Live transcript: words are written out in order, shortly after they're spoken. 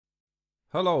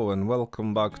Hello and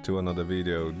welcome back to another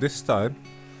video. This time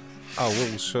I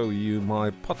will show you my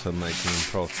pattern making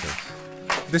process.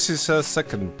 This is a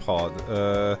second part.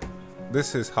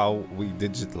 This is how we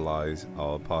digitalize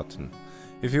our pattern.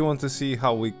 If you want to see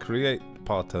how we create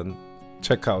pattern,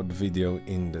 check out the video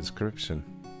in the description.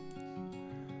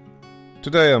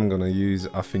 Today I'm gonna use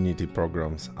Affinity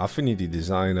programs, Affinity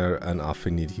Designer and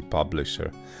Affinity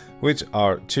Publisher, which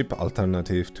are cheap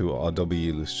alternative to Adobe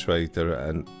Illustrator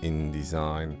and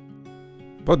InDesign.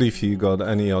 But if you got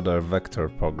any other vector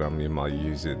program, you might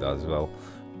use it as well,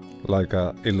 like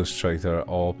Illustrator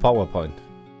or PowerPoint.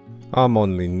 I'm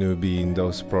only newbie in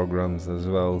those programs as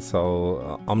well,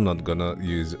 so I'm not gonna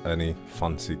use any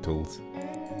fancy tools.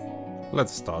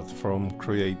 Let's start from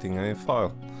creating a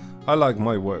file. I like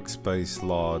my workspace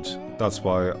large, that's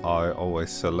why I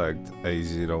always select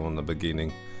A0 on the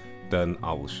beginning, then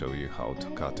I will show you how to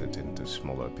cut it into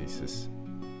smaller pieces.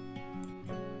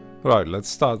 Right, let's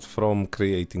start from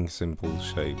creating simple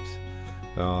shapes.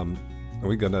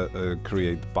 We're gonna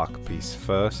create back piece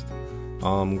first.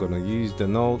 I'm gonna use the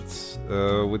notes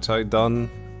which I done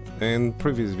in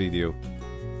previous video.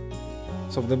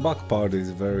 So the back part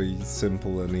is very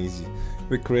simple and easy.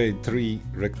 We create 3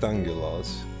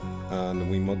 rectangulars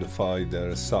and we modify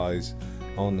their size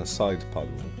on the side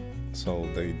panel so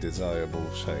they desirable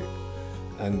shape,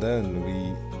 and then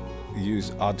we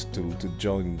use add tool to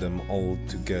join them all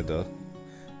together,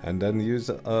 and then use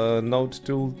a node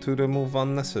tool to remove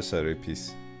unnecessary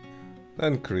piece.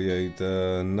 Then create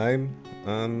a name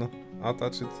and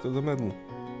attach it to the middle.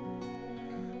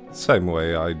 Same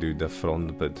way I do the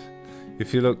front bit.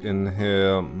 If you look in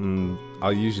here, I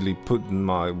usually put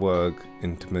my work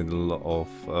into middle of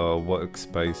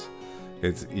workspace.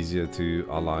 It's easier to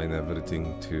align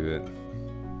everything to it.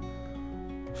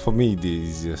 For me, the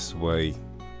easiest way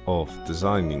of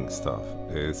designing stuff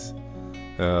is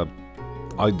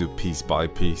I do piece by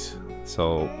piece.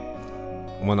 So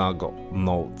when I got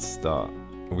notes that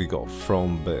we got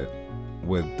front bit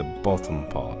with the bottom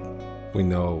part, we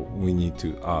know we need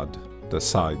to add the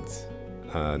sides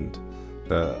and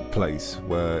the place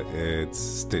where it's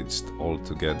stitched all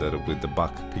together with the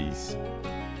back piece.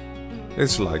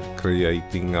 It's like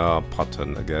creating a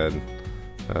pattern again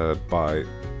by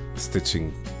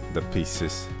stitching the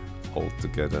pieces all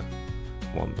together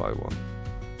one by one.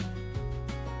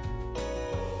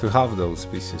 To have those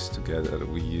pieces together,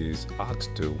 we use add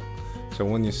tool. So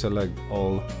when you select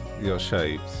all your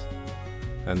shapes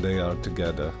and they are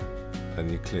together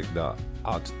and you click that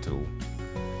add tool,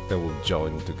 they will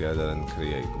join together and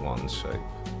create one shape.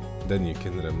 Then you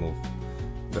can remove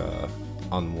the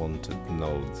unwanted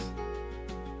nodes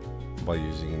by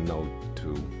using a node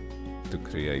tool to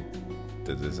create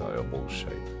the desirable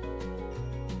shape.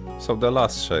 So the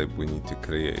last shape we need to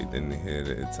create in here,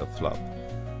 it's a flap.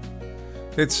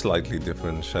 It's slightly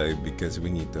different shape because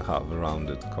we need to have a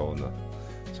rounded corner.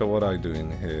 So what I do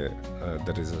in here,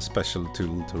 there is a special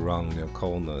tool to round your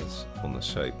corners on the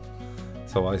shape.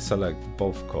 So I select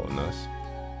both corners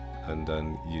and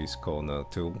then use corner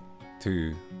tool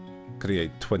to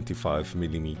create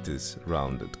 25mm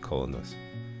rounded corners.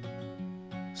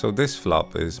 So this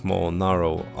flap is more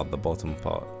narrow at the bottom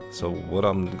part. So what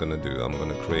I'm gonna do, I'm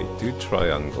gonna create 2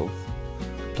 triangles,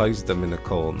 place them in the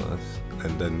corners,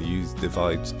 and then use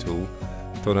divide tool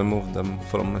to remove them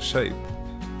from a shape.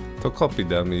 To copy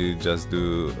them, you just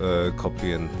do a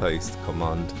copy and paste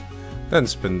command, then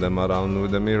spin them around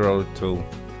with the mirror tool.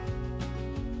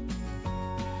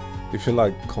 If you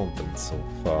like content so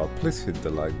far, please hit the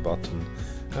like button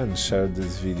and share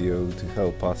this video to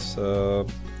help us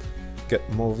get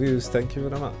more views. Thank you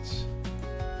very much.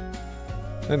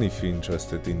 And if you're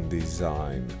interested in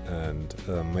design and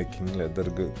making leather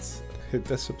goods, hit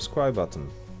the subscribe button.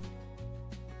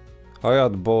 I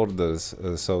add borders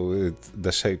so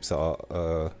the shapes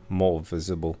are more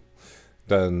visible.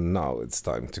 Then now it's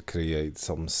time to create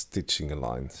some stitching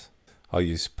lines. I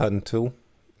use pen tool.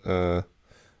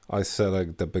 I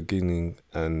select the beginning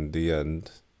and the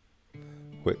end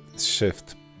with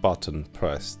shift button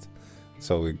pressed,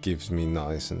 so it gives me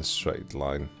nice and straight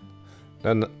line.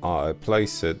 Then I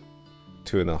place it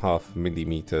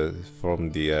 2.5mm from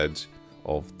the edge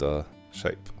of the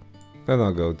shape. Then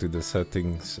I go to the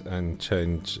settings and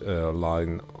change a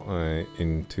line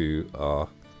into a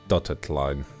dotted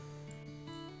line.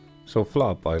 So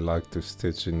flap I like to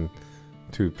stitch in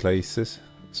 2 places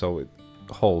so it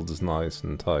holds nice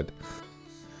and tight.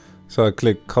 So I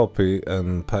click copy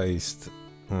and paste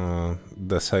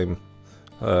the same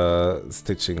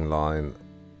stitching line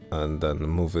and then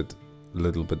move it a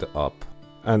little bit up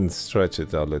and stretch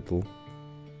it a little,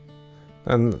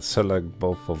 and select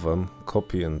both of them,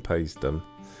 copy and paste them,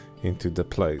 into the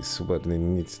place where it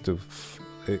needs to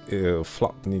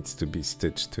flap needs to be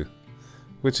stitched to,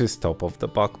 which is top of the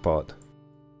back part.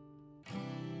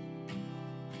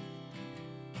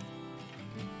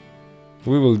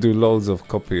 We will do loads of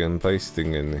copy and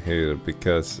pasting in here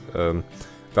because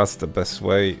that's the best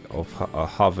way of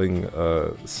having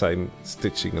same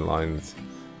stitching lines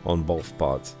on both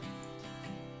parts.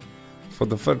 For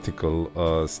the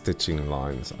vertical stitching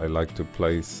lines, I like to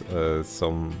place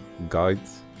some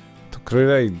guides. To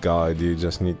create guide, you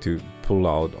just need to pull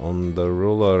out on the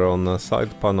ruler on the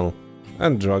side panel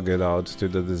and drag it out to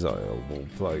the desirable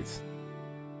place.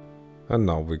 And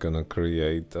now we're gonna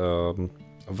create a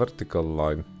vertical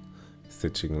line,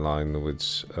 stitching line,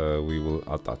 which we will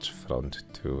attach front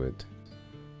to it.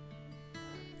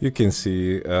 You can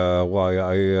see why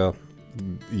I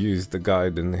use the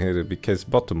guide in here, because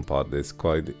bottom part is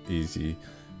quite easy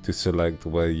to select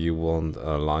where you want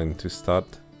a line to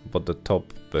start, but the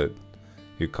top bit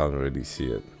you can't really see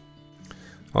it.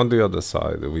 On the other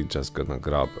side, we're just gonna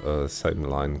grab same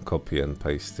line, copy and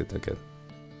paste it again.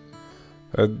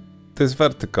 This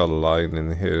vertical line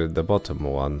in here, the bottom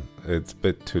one, it's a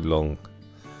bit too long,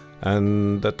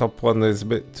 and the top one is a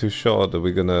bit too short.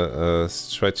 We're gonna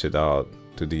stretch it out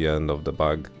to the end of the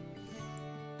bag.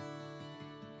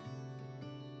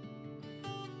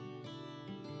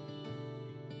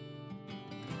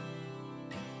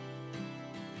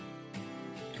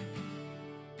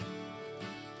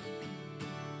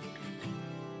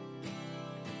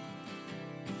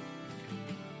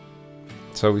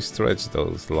 So we stretch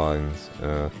those lines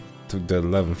to the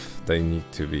length they need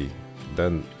to be.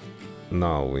 Then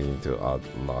now we need to add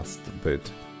last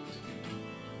bit,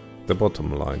 the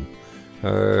bottom line.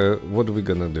 What we're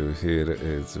gonna do here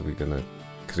is we're gonna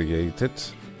create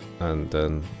it and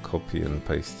then copy and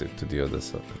paste it to the other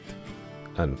side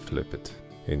and flip it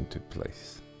into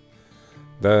place.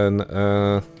 Then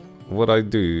what I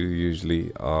do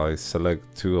usually, I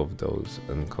select two of those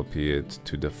and copy it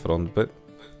to the front bit.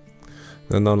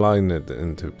 Then align it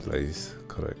into place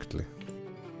correctly.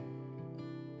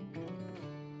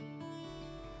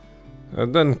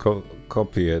 And then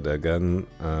copy it again,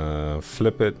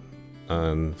 flip it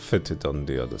and fit it on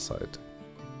the other side.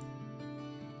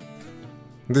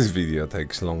 This video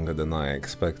takes longer than I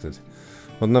expected,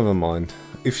 but never mind.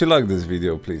 If you like this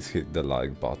video, please hit the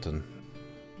like button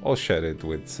or share it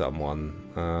with someone.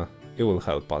 It will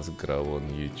help us grow on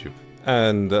YouTube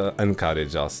and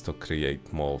encourage us to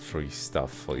create more free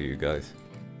stuff for you guys.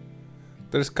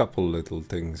 There's a couple little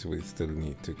things we still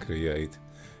need to create.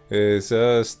 Is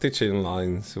stitching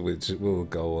lines which will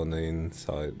go on the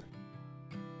inside.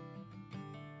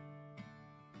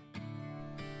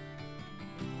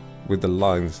 With the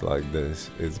lines like this,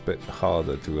 it's a bit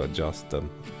harder to adjust them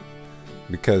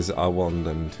because I want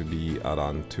them to be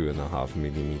around 2.5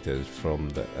 millimeters from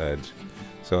the edge.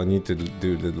 So I need to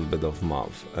do a little bit of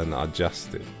math and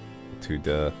adjust it to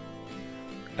the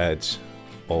edge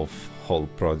of whole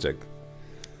project.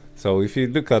 So if you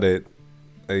look at it,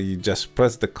 you just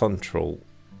press the control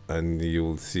and you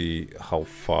will see how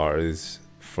far is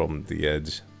from the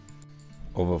edge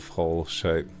of a whole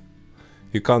shape.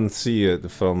 You can't see it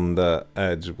from the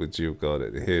edge which you've got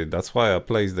it here. That's why I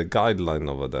placed the guideline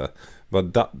over there,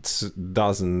 but that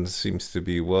doesn't seems to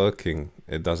be working.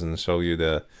 It doesn't show you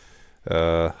the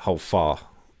how far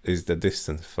is the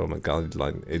distance from a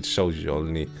guideline. It shows you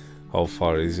only how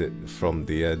far is it from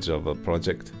the edge of a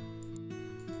project.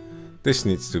 This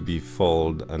needs to be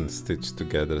folded and stitched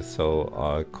together, so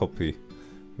I copy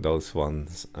those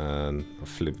ones and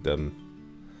flip them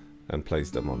and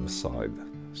place them on the side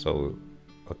so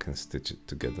I can stitch it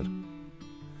together.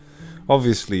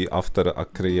 Obviously, after I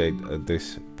create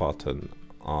this pattern,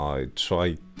 I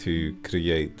try to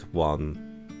create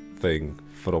one thing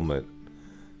from it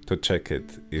to check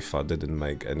it if I didn't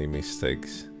make any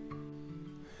mistakes.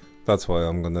 That's why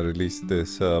I'm gonna release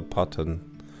this pattern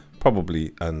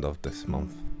probably end of this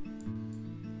month.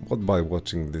 But by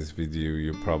watching this video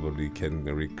you probably can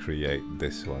recreate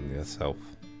this one yourself.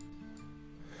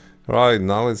 Right,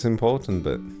 now it's important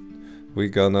bit. We're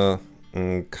gonna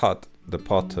cut the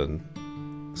pattern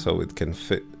so it can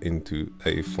fit into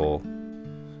A4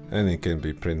 and it can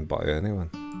be printed by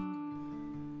anyone.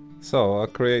 So I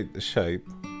create the shape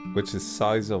which is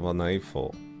size of an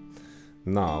A4.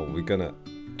 Now we're gonna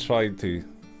try to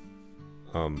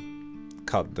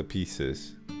cut the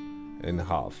pieces in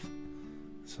half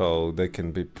so they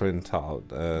can be printed out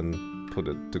and put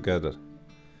it together.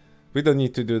 We don't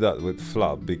need to do that with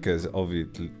flap because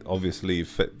obviously it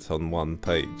fits on one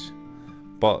page,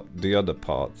 but the other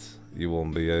parts you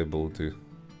won't be able to.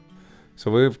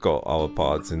 So we've got our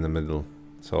parts in the middle,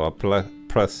 so I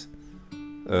press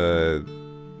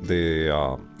the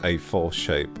A4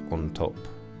 shape on top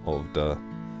of the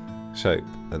shape,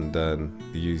 and then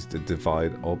use the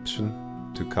divide option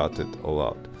to cut it all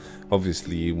out.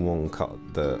 Obviously you won't cut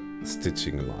the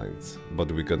stitching lines, but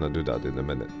we're gonna do that in a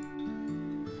minute.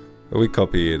 We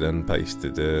copy it and paste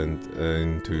it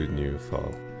into a new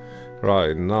file.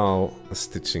 Right, now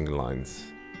stitching lines.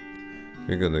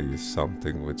 We're gonna use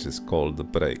something which is called the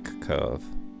break curve.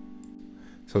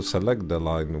 So select the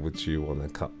line which you wanna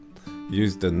cut.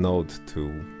 Use the node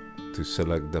tool to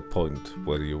select the point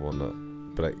where you wanna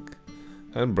break,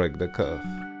 and break the curve.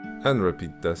 And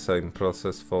repeat the same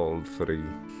process for all 3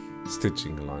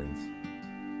 stitching lines.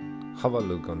 Have a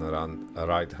look on the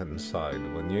right hand side.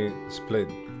 When you split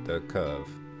the curve,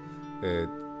 it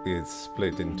is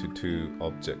split into 2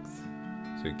 objects,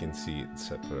 so you can see it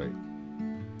separate.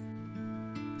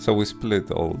 So we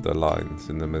split all the lines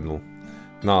in the middle.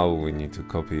 Now we need to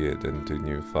copy it into a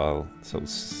new file. So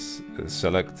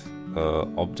select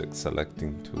object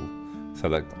selecting tool,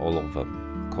 select all of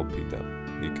them, copy them.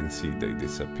 You can see they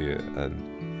disappear, and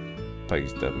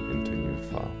paste them into a new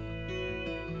file.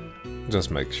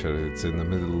 Just make sure it's in the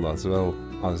middle as well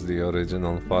as the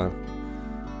original file.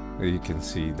 You can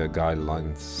see the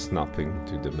guidelines snapping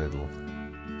to the middle.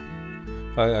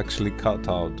 I actually cut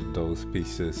out those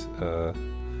pieces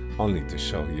only to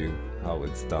show you how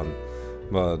it's done,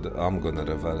 but I'm gonna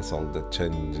reverse all the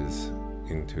changes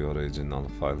into original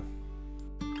file.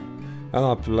 And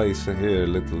I place here a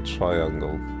little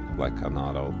triangle like an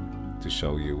arrow to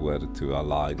show you where to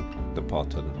align the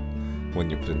pattern when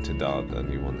you print it out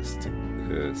and you want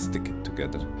to stick it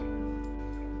together.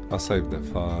 I save the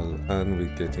file, and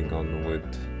we're getting on with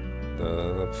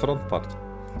the front part.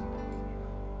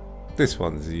 This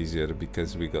one's easier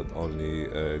because we got only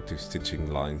 2 stitching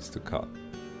lines to cut.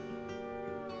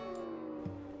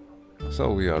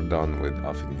 So we are done with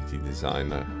Affinity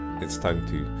Designer. It's time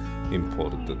to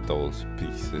import those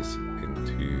pieces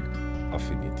into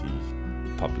Affinity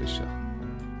Publisher.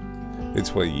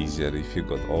 It's way easier if you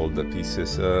got all the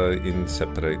pieces in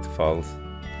separate files.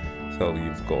 So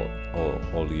you've got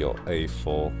all your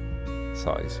A4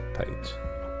 size page.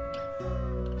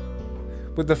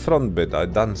 With the front bit I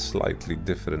done slightly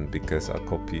different because I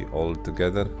copy all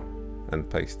together and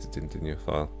paste it into new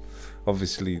file.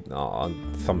 Obviously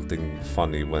something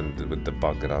funny went with the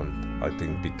background. I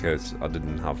think because I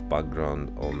didn't have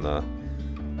background on the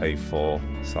A4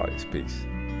 size piece.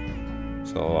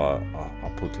 So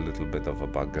I put a little bit of a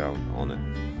background on it.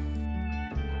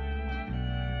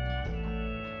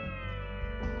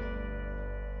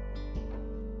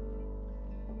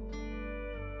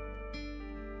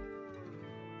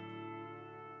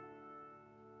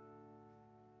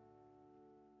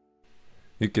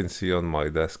 You can see on my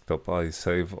desktop I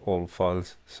save all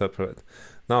files separate.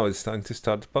 Now it's time to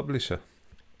start the publisher.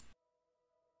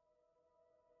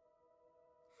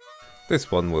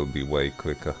 This one will be way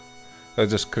quicker. I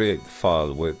just create the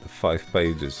file with 5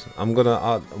 pages. I'm gonna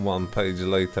add 1 page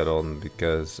later on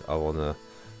because I wanna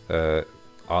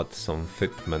add some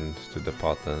fitment to the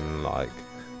pattern, like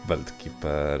belt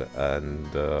keeper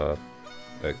and a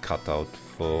cutout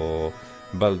for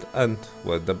belt end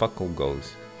where the buckle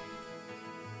goes.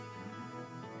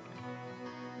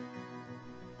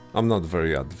 I'm not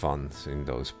very advanced in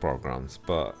those programs,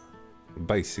 but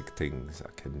basic things I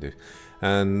can do.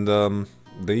 And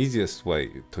the easiest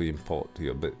way to import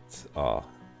your bits are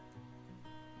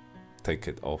take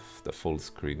it off the full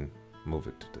screen, move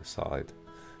it to the side,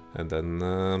 and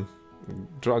then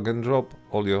drag and drop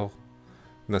all your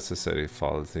necessary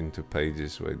files into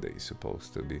pages where they're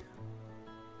supposed to be,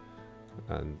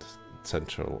 and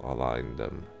central align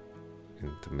them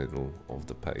in the middle of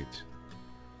the page.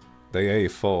 They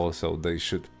A4, so they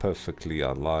should perfectly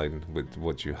align with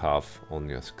what you have on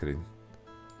your screen.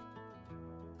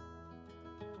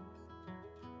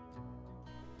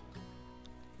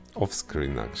 Off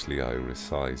screen actually I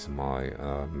resize my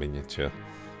miniature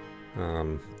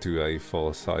to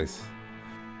A4 size.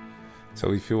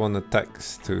 So if you want the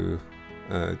text to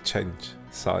change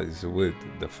size with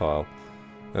the file,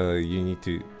 you need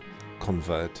to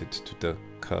convert it to the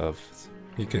curves.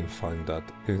 You can find that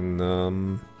in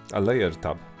a layer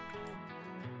tab.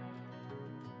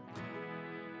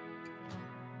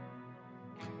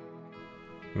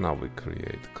 Now we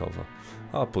create cover.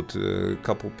 I'll put a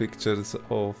couple pictures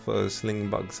of sling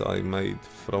bags I made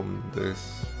from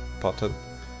this pattern.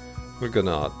 We're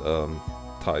gonna add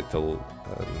title,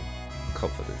 and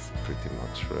cover is pretty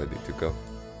much ready to go.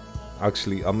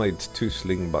 Actually, I made 2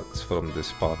 sling bags from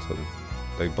this pattern.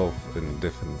 They both in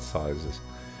different sizes.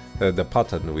 The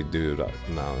pattern we do right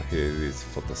now here is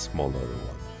for the smaller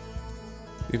one.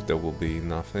 If there will be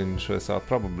enough interest, I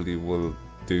probably will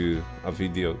do a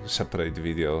video, separate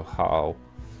video, how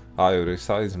I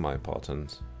resize my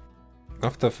patterns.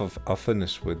 After I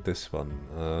finish with this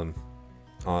one,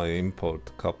 I import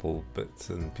a couple bits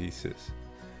and pieces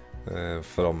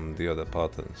from the other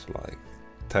patterns, like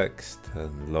text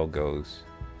and logos,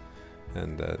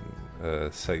 and then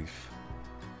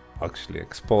actually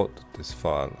export this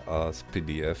file as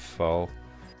PDF file,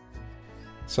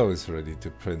 so it's ready to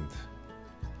print.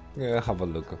 Yeah, have a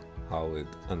look at how it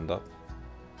end up.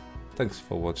 Thanks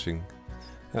for watching,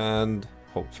 and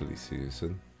hopefully see you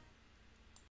soon.